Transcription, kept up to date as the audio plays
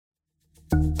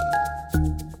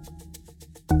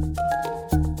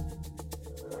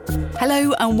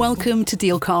Hello and welcome to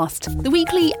Dealcast, the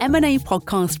weekly M&A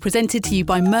podcast presented to you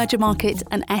by Merger Market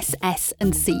and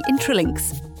SS&C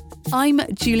Intralinks. I'm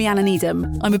Juliana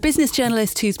Needham. I'm a business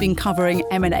journalist who's been covering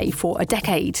M&A for a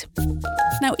decade.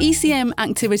 Now, ECM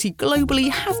activity globally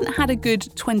hasn't had a good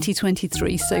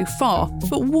 2023 so far,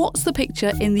 but what's the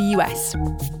picture in the US?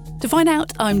 To find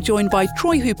out, I'm joined by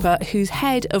Troy Hooper, who's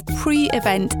head of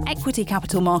pre-event equity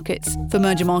capital markets for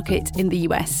Merger Market in the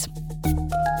US.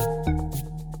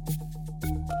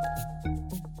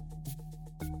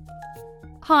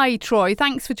 Hi, Troy.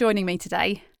 Thanks for joining me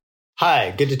today.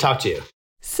 Hi, good to talk to you.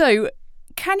 So,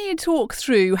 can you talk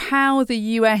through how the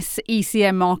US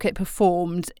ECM market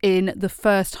performed in the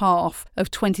first half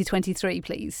of 2023,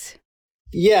 please?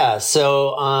 Yeah,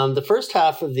 so the first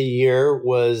half of the year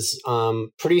was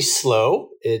pretty slow.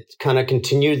 It kind of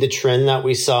continued the trend that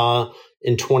we saw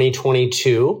in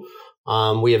 2022.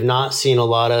 We have not seen a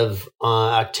lot of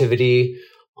activity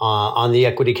on the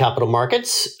equity capital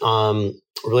markets,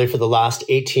 really for the last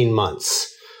 18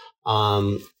 months.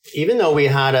 Even though we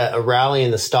had a rally in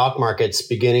the stock markets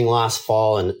beginning last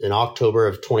fall in October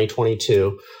of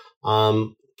 2022,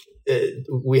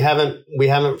 we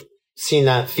haven't seen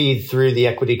that feed through the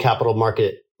equity capital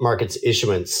markets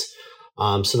issuance.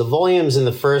 So the volumes in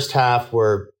the first half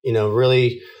were,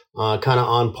 really kind of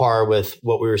on par with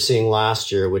what we were seeing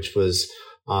last year, which was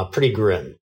pretty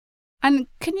grim. And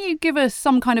can you give us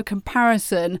some kind of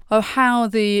comparison of how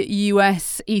the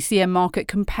US ECM market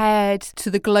compared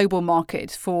to the global market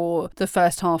for the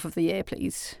first half of the year,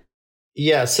 please?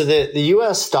 Yeah, so the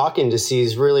US stock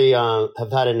indices really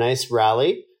have had a nice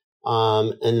rally,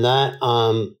 and that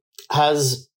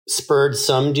has spurred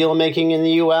some deal making in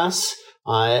the US.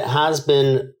 It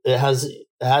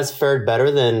has fared better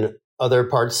than other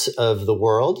parts of the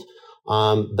world,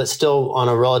 but still on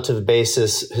a relative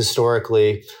basis,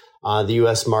 historically, the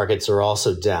U.S. markets are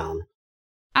also down.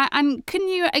 And can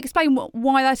you explain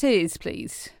why that is,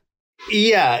 please?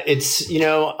 Yeah, it's,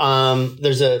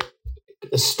 there's a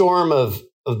storm of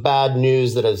bad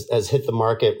news that has hit the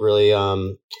market really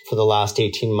for the last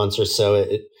 18 months or so.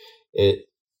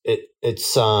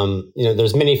 It's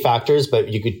there's many factors, but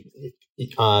you could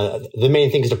the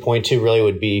main things to point to really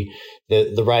would be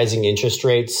the rising interest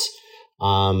rates,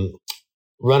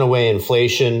 runaway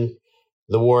inflation,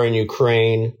 the war in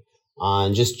Ukraine,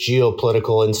 and just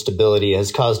geopolitical instability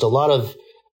has caused a lot of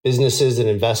businesses and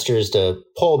investors to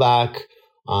pull back,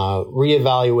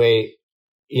 reevaluate,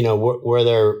 where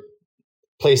they're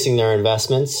placing their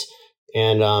investments.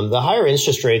 And the higher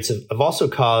interest rates have also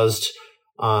caused,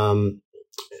 the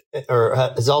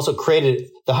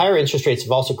higher interest rates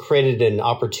have also created an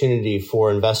opportunity for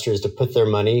investors to put their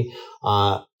money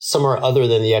somewhere other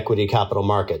than the equity capital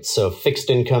markets. So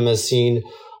fixed income has seen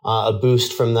a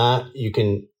boost from that. You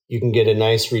can get a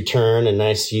nice return, a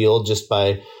nice yield just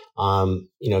by,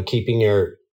 keeping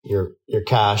your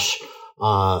cash,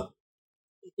 out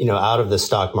of the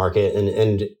stock market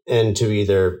and to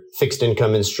either fixed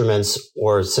income instruments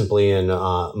or simply in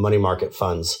money market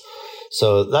funds.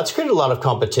 So that's created a lot of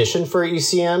competition for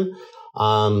ECM.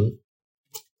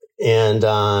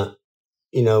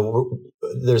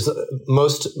 There's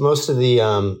most of the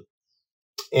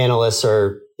analysts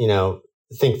are,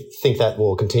 think that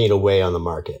will continue to weigh on the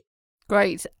market.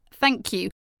 Great. Thank you.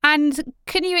 And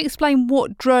can you explain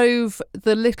what drove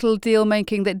the little deal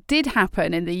making that did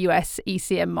happen in the US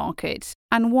ECM market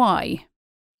and why?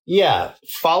 Yeah.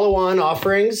 Follow-on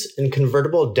offerings and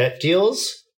convertible debt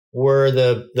deals were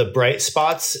the bright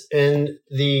spots in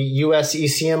the US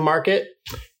ECM market.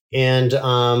 And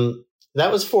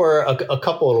that was for a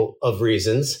couple of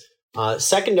reasons.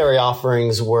 Secondary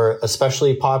offerings were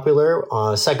especially popular.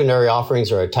 Secondary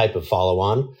offerings are a type of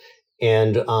follow-on,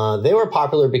 and they were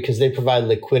popular because they provide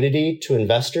liquidity to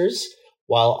investors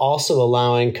while also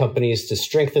allowing companies to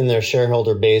strengthen their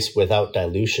shareholder base without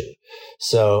dilution.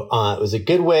 So it was a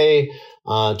good way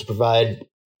to provide,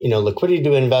 liquidity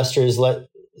to investors,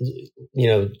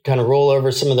 kind of roll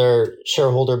over some of their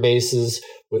shareholder bases,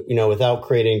 without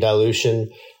creating dilution.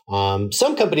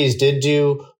 Some companies did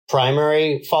do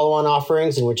primary follow-on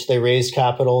offerings in which they raised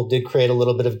capital, did create a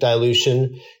little bit of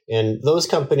dilution. And those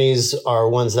companies are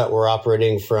ones that were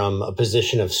operating from a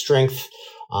position of strength.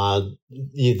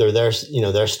 Either their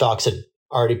stocks had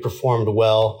already performed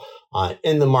well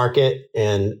in the market.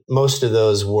 And most of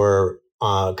those were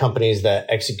companies that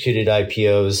executed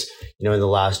IPOs, in the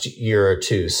last year or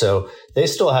two. So they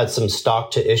still had some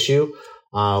stock to issue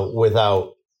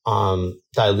without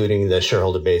diluting the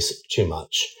shareholder base too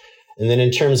much. And then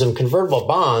in terms of convertible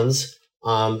bonds,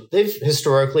 they've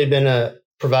historically been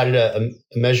provided a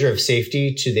measure of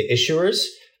safety to the issuers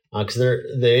because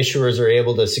the issuers are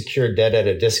able to secure debt at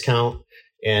a discount,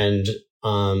 and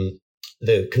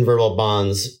the convertible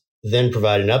bonds then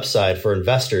provide an upside for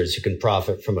investors who can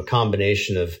profit from a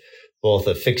combination of both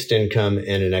a fixed income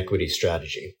and an equity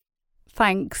strategy.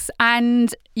 Thanks.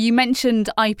 And you mentioned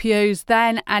IPOs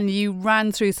then, and you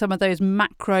ran through some of those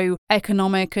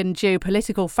macroeconomic and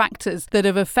geopolitical factors that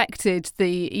have affected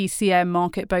the ECM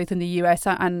market, both in the US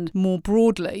and more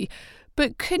broadly.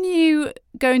 But can you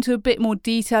go into a bit more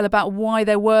detail about why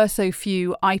there were so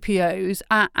few IPOs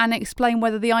and explain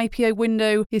whether the IPO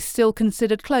window is still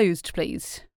considered closed,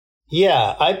 please?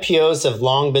 Yeah, IPOs have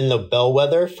long been the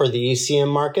bellwether for the ECM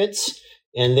markets,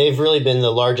 and they've really been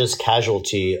the largest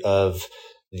casualty of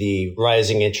the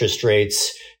rising interest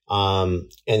rates and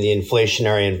the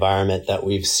inflationary environment that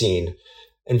we've seen.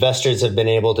 Investors have been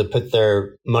able to put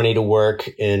their money to work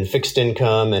in fixed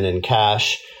income and in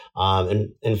cash,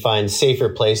 and find safer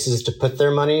places to put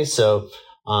their money. So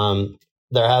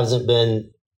there hadn't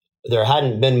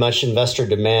been much investor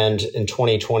demand in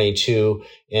 2022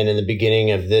 and in the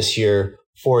beginning of this year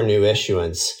for new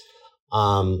issuance.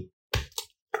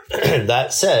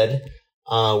 That said,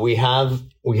 we have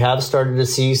started to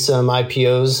see some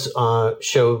IPOs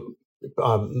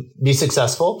be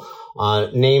successful,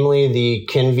 namely the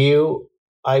Kenvue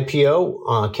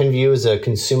IPO. Kenvue is a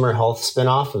consumer health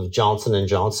spinoff of Johnson &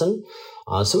 Johnson.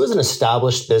 So it was an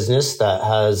established business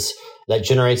that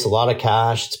generates a lot of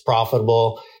cash. It's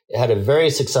profitable. It had a very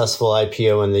successful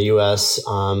IPO in the US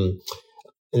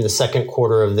in the second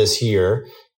quarter of this year.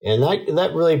 And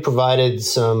that really provided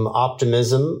some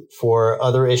optimism for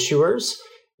other issuers.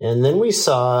 And then we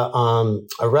saw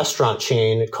a restaurant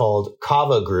chain called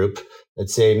Cava Group.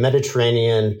 It's a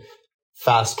Mediterranean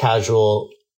fast casual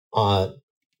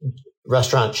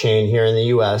restaurant chain here in the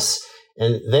US.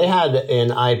 And they had an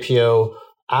IPO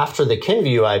after the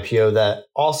Kenvue IPO that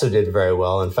also did very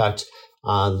well. In fact,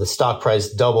 the stock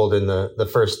price doubled in the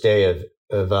first day of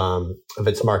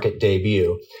its market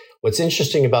debut. What's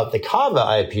interesting about the Cava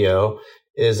IPO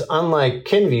is, unlike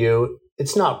Kenvue,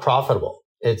 it's not profitable.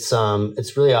 It's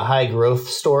really a high growth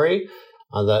story.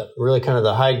 That really kind of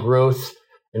the high growth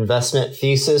investment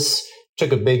thesis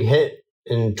took a big hit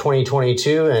in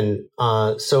 2022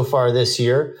 and so far this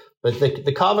year. But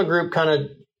the Cava Group kind of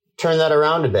turned that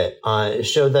around a bit. It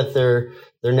showed that there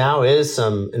now is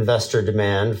some investor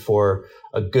demand for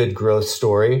a good growth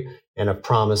story and a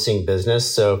promising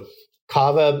business. So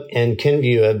Cava and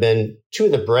Kenvue have been two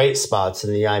of the bright spots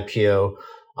in the IPO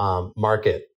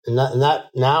market. And that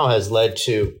now has led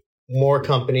to more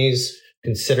companies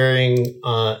considering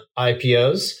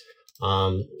IPOs.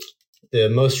 The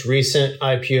most recent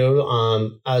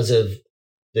IPO, as of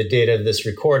the date of this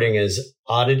recording, is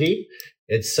Oddity.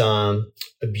 It's a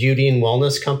beauty and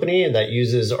wellness company that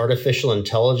uses artificial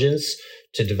intelligence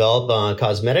to develop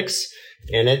cosmetics.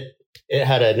 And it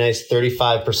had a nice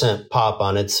 35% pop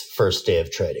on its first day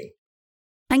of trading.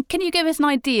 And can you give us an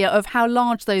idea of how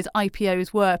large those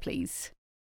IPOs were, please?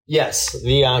 Yes,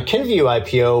 the Kenvue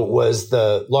IPO was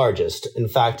the largest. In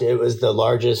fact, it was the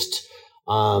largest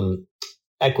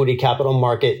equity capital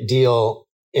market deal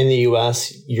in the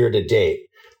U.S. year to date.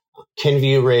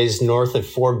 Kenvue raised north of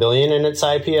 $4 billion in its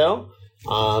IPO.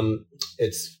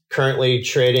 It's currently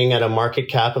trading at a market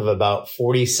cap of about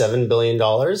 $47 billion.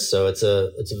 So it's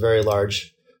a very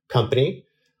large company.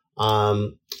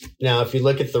 Now, if you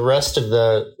look at the rest of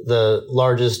the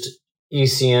largest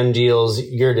ECM deals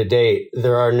year to date,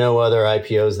 there are no other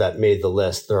IPOs that made the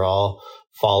list. They're all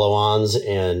follow-ons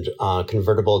and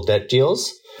convertible debt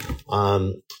deals.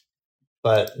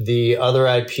 But the other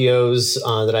IPOs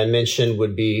that I mentioned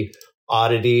would be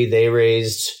Oddity. They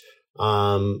raised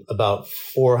about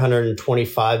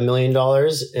 $425 million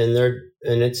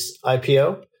in its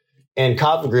IPO. And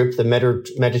Cava Group, the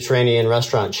Mediterranean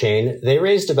restaurant chain, they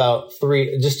raised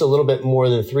just a little bit more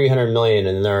than $300 million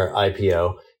in their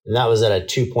IPO. And that was at a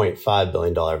 $2.5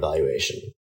 billion valuation.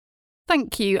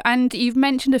 Thank you. And you've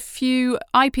mentioned a few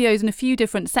IPOs in a few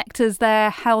different sectors there: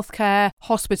 healthcare,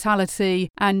 hospitality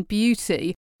and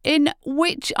beauty. In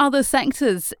which other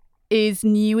sectors is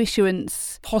new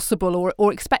issuance possible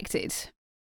or expected?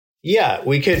 Yeah,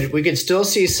 we could still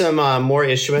see some more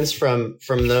issuance from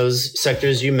those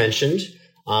sectors you mentioned.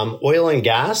 Oil and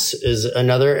gas is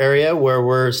another area where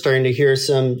we're starting to hear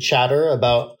some chatter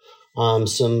about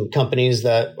some companies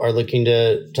that are looking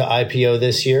to IPO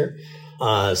this year.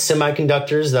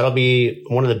 Semiconductors, that'll be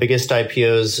one of the biggest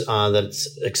IPOs that's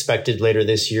expected later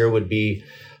this year, would be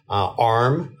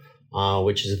ARM,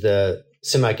 which is the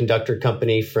semiconductor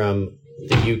company from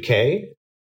the UK.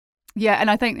 Yeah, and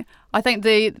I think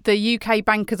the UK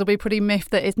bankers will be pretty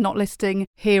miffed that it's not listing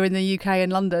here in the UK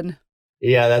and London.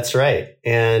 Yeah, that's right.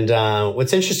 And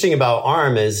what's interesting about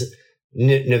ARM is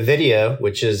NVIDIA,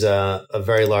 which is a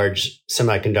very large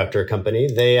semiconductor company,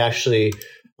 they actually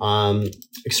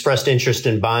expressed interest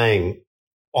in buying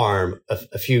ARM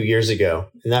a few years ago.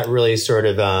 And that really sort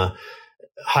of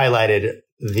highlighted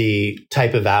the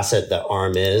type of asset that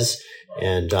ARM is.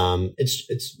 And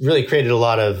it's really created a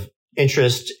lot of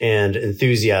interest and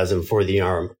enthusiasm for the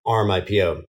ARM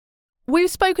IPO.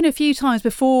 We've spoken a few times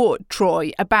before,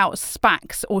 Troy, about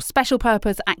SPACs or special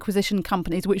purpose acquisition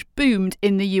companies, which boomed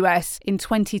in the US in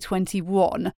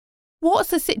 2021. What's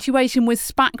the situation with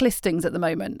SPAC listings at the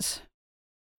moment?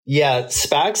 Yeah,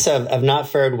 SPACs have not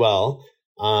fared well.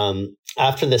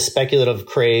 After the speculative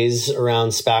craze around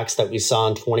SPACs that we saw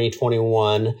in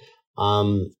 2021,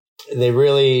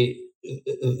 the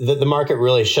market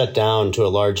really shut down to a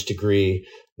large degree,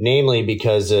 namely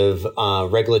because of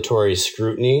regulatory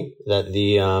scrutiny that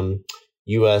the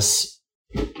U.S.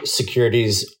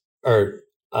 securities or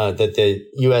that the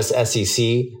U.S.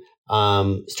 SEC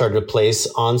started to place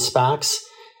on SPACs,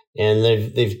 and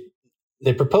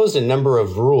they've proposed a number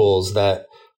of rules that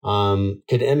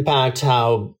could impact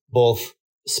how both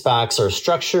SPACs are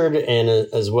structured and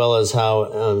as well as how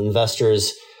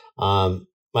investors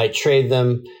might trade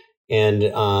them. And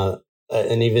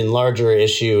an even larger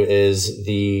issue is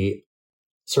the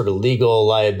sort of legal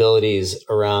liabilities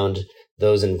around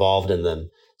those involved in them.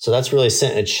 So that's really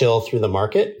sent a chill through the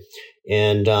market.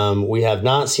 And we have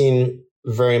not seen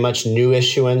very much new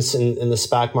issuance in the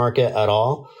SPAC market at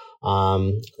all.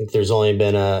 I think there's only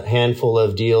been a handful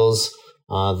of deals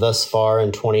thus far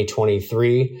in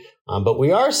 2023. But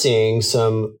we are seeing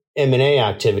some M&A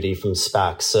activity from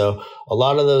SPACs. So a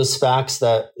lot of those SPACs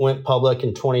that went public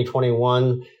in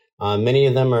 2021, many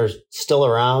of them are still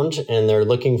around and they're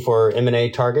looking for M&A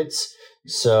targets.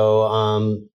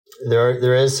 So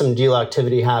there is some deal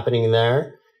activity happening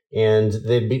there, and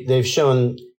they've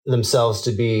shown themselves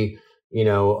to be,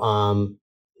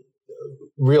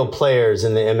 real players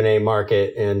in the M&A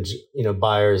market, and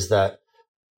buyers that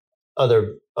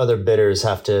other bidders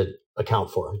have to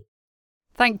account for.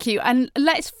 Thank you. And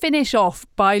let's finish off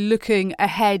by looking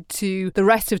ahead to the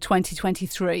rest of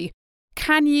 2023.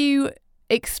 Can you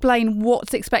explain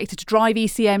what's expected to drive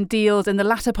ECM deals in the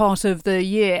latter part of the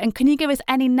year? And can you give us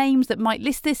any names that might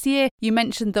list this year? You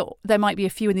mentioned that there might be a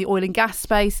few in the oil and gas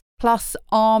space, plus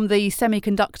ARM, the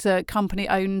semiconductor company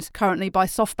owned currently by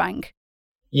SoftBank.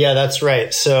 Yeah, that's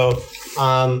right. So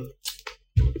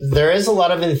there is a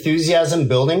lot of enthusiasm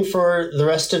building for the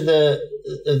rest of the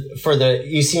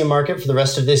ECM market for the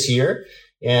rest of this year.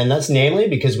 And that's namely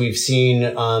because we've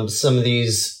seen some of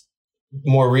these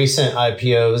more recent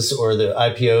IPOs, or the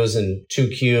IPOs in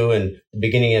 2Q and the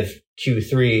beginning of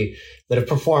Q3, that have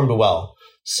performed well.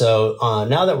 So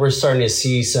now that we're starting to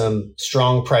see some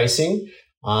strong pricing,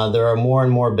 there are more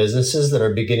and more businesses that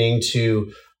are beginning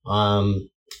to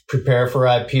prepare for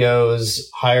IPOs,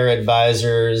 hire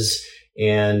advisors,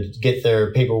 and get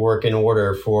their paperwork in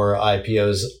order for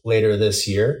IPOs later this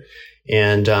year.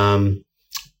 And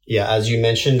as you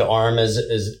mentioned, ARM is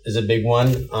a big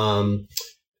one.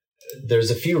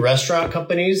 There's a few restaurant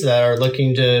companies that are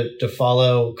looking to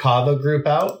follow Cava Group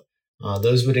out.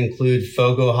 Those would include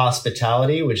Fogo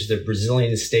Hospitality, which is a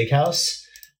Brazilian steakhouse.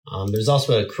 There's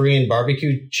also a Korean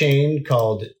barbecue chain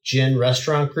called Jin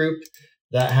Restaurant Group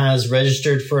that has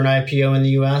registered for an IPO in the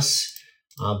U.S.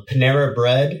 Panera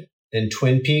Bread and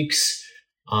Twin Peaks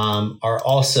are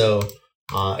also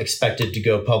expected to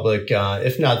go public,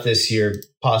 if not this year,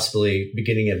 possibly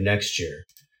beginning of next year.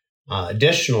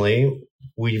 Additionally,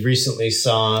 we recently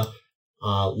saw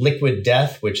Liquid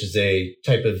Death, which is a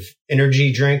type of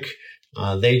energy drink.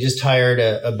 They just hired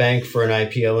a bank for an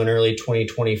IPO in early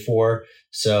 2024.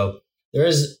 So there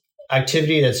is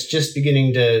activity that's just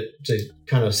beginning to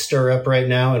kind of stir up right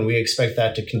now, and we expect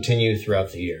that to continue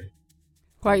throughout the year.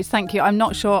 Great, thank you. I'm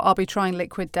not sure I'll be trying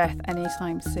Liquid Death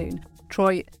anytime soon.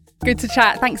 Troy, good to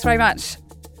chat. Thanks very much.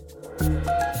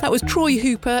 That was Troy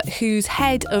Hooper, who's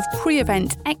head of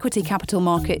pre-event equity capital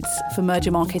markets for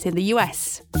Merger Market in the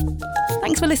US.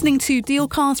 Thanks for listening to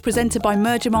Dealcast, presented by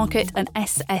Merger Market and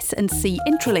SS&C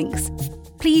Intralinks.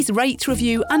 Please rate,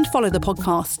 review and follow the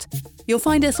podcast. You'll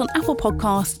find us on Apple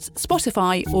Podcasts,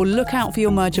 Spotify, or look out for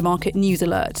your Merger Market news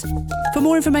alert. For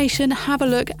more information, have a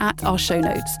look at our show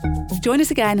notes. Join us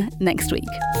again next week.